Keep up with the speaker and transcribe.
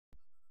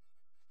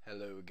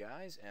Hello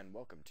guys, and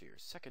welcome to your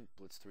second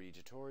Blitz3D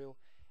tutorial,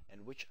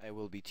 in which I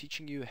will be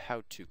teaching you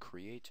how to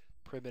create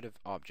primitive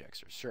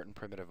objects, or certain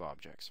primitive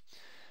objects.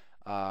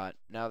 Now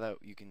that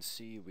you can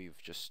see,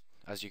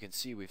 as you can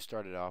see, we've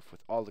started off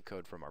with all the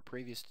code from our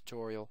previous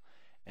tutorial,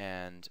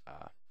 and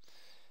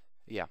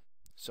yeah,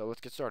 so let's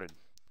get started.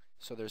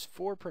 So there's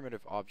 4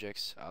 primitive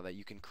objects that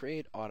you can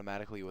create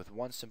automatically with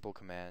one simple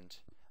command,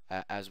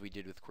 as we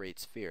did with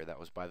create sphere. That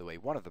was, by the way,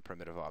 one of the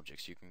primitive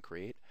objects you can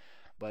create.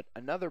 But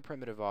another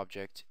primitive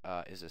object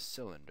is a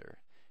cylinder,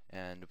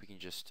 and we can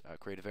just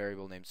create a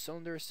variable named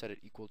cylinder, set it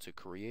equal to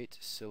create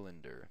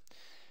cylinder,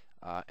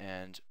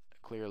 and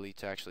clearly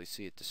to actually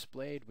see it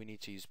displayed, we need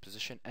to use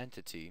position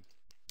entity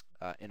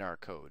in our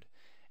code.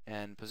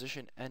 And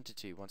position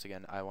entity, once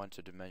again, I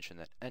wanted to mention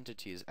that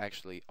entity is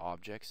actually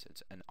objects.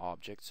 It's an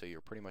object, so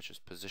you're pretty much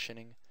just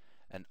positioning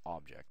an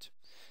object.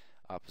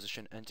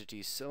 Position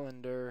entity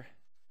cylinder,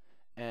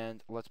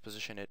 and let's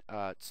position it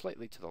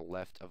slightly to the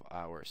left of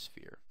our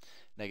sphere.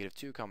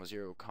 -2,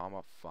 0,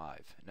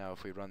 5. Now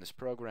if we run this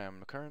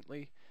program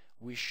currently,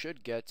 we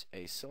should get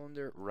a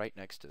cylinder right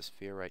next to the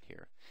sphere right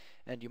here.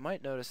 And you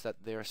might notice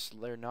that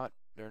they're not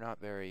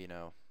very,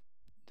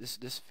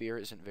 this sphere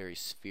isn't very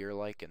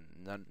sphere-like,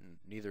 and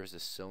neither is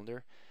this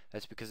cylinder.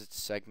 That's because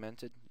it's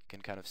segmented. You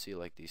can kind of see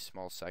like these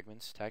small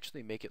segments. To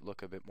actually make it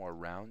look a bit more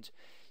round,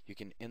 you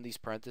can, in these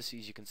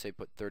parentheses, you can say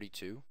put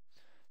 32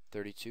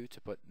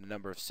 to put the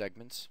number of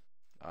segments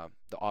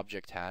the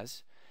object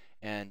has,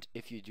 and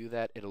if you do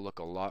that, it'll look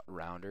a lot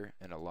rounder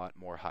and a lot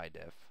more high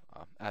def,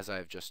 as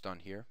I've just done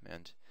here,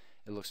 and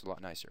it looks a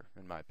lot nicer,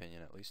 in my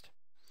opinion at least.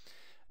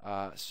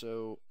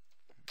 So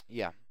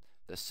yeah,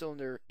 the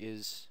cylinder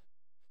is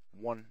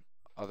one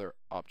other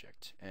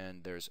object,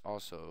 and there's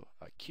also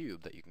a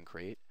cube that you can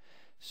create.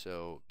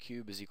 So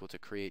cube is equal to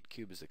create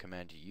cube is the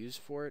command you use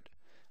for it.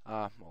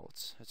 Well,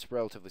 it's a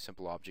relatively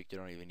simple object. You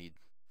don't even need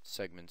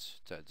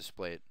segments to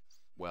display it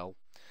well,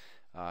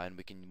 and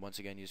we can once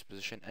again use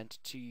position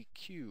entity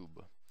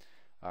cube,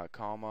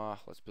 comma,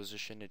 let's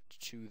position it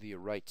to the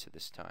right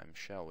this time,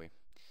 shall we?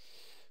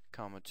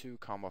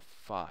 -2,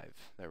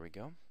 5. There we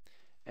go.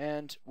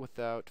 And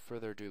without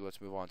further ado, let's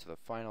move on to the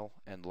final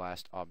and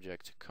last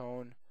object,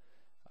 cone.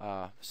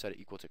 Set it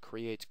equal to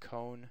create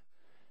cone,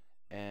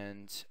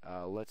 and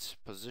let's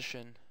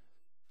position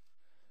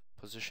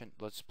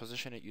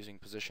it using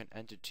position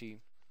entity,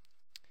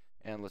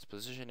 and let's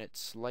position it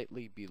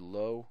slightly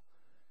below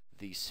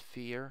the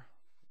sphere.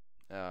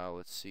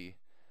 Let's see,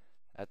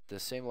 at the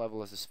same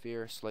level as the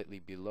sphere, slightly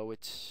below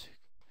it,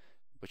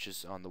 which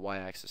is on the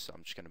y-axis. So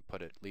I'm just going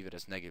to leave it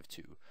as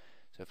 -2.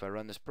 So if I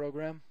run this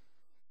program,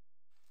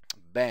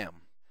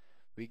 bam,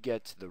 we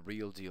get the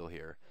real deal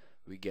here.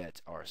 We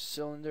get our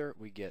cylinder,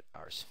 we get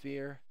our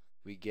sphere,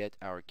 we get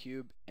our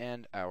cube,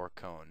 and our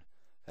cone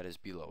that is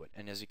below it.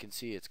 And as you can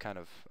see, it's kind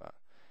of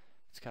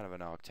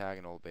an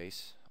octagonal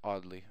base,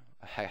 oddly,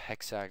 a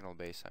hexagonal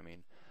base. I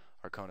mean,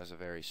 our cone has a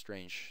very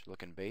strange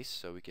looking base,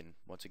 so we can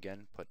once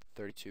again put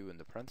 32 in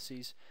the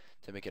parentheses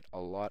to make it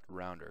a lot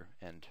rounder,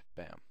 and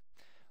bam,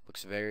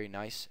 looks very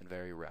nice and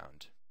very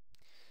round.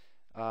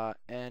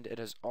 And it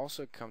has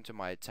also come to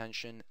my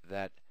attention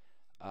that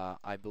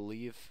I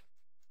believe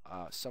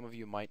some of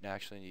you might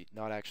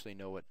not actually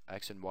know what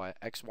X,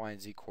 Y,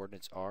 and Z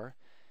coordinates are,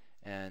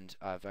 and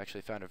I've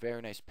actually found a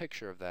very nice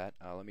picture of that.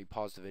 Let me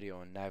pause the video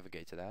and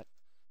navigate to that.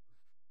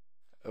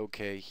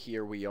 Okay,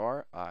 here we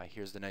are.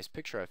 Here's the nice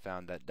picture I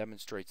found that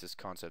demonstrates this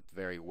concept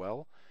very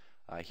well.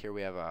 Here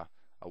we have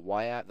the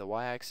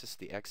y-axis,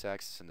 the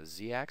x-axis, and the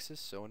z-axis.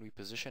 So when we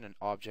position an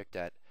object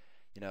at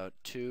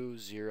 2,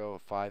 0,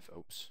 5,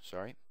 oops,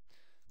 sorry,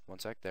 one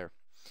sec there.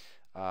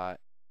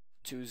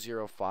 2,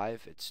 0,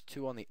 5, it's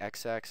 2 on the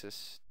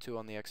x-axis, 2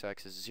 on the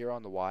x-axis, 0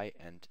 on the y,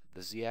 and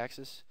the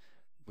z-axis,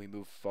 we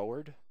move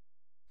forward.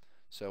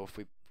 So if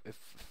we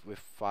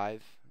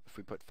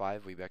put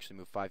 5, we actually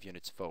move 5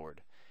 units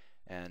forward.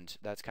 And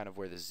that's kind of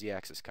where the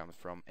z-axis comes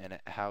from, and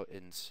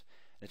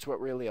it's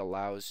what really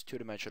allows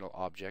 2-dimensional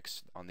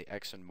objects on the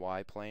x and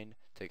y plane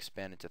to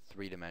expand into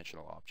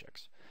 3-dimensional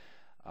objects.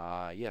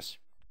 Yes.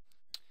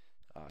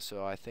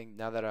 So I think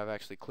now that I've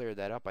actually cleared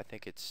that up, I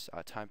think it's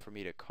time for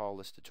me to call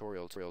this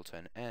tutorial to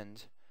an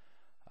end.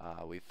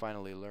 We've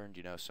finally learned,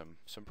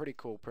 some pretty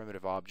cool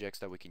primitive objects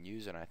that we can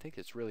use, and I think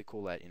it's really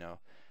cool that,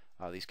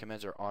 these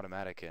commands are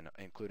automatic and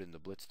included in the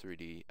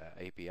Blitz3D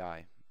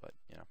API. But,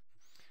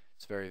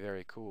 it's very,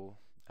 very cool.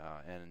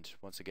 And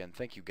once again,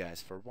 thank you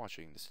guys for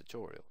watching this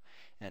tutorial,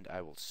 and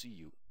I will see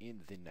you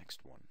in the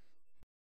next one.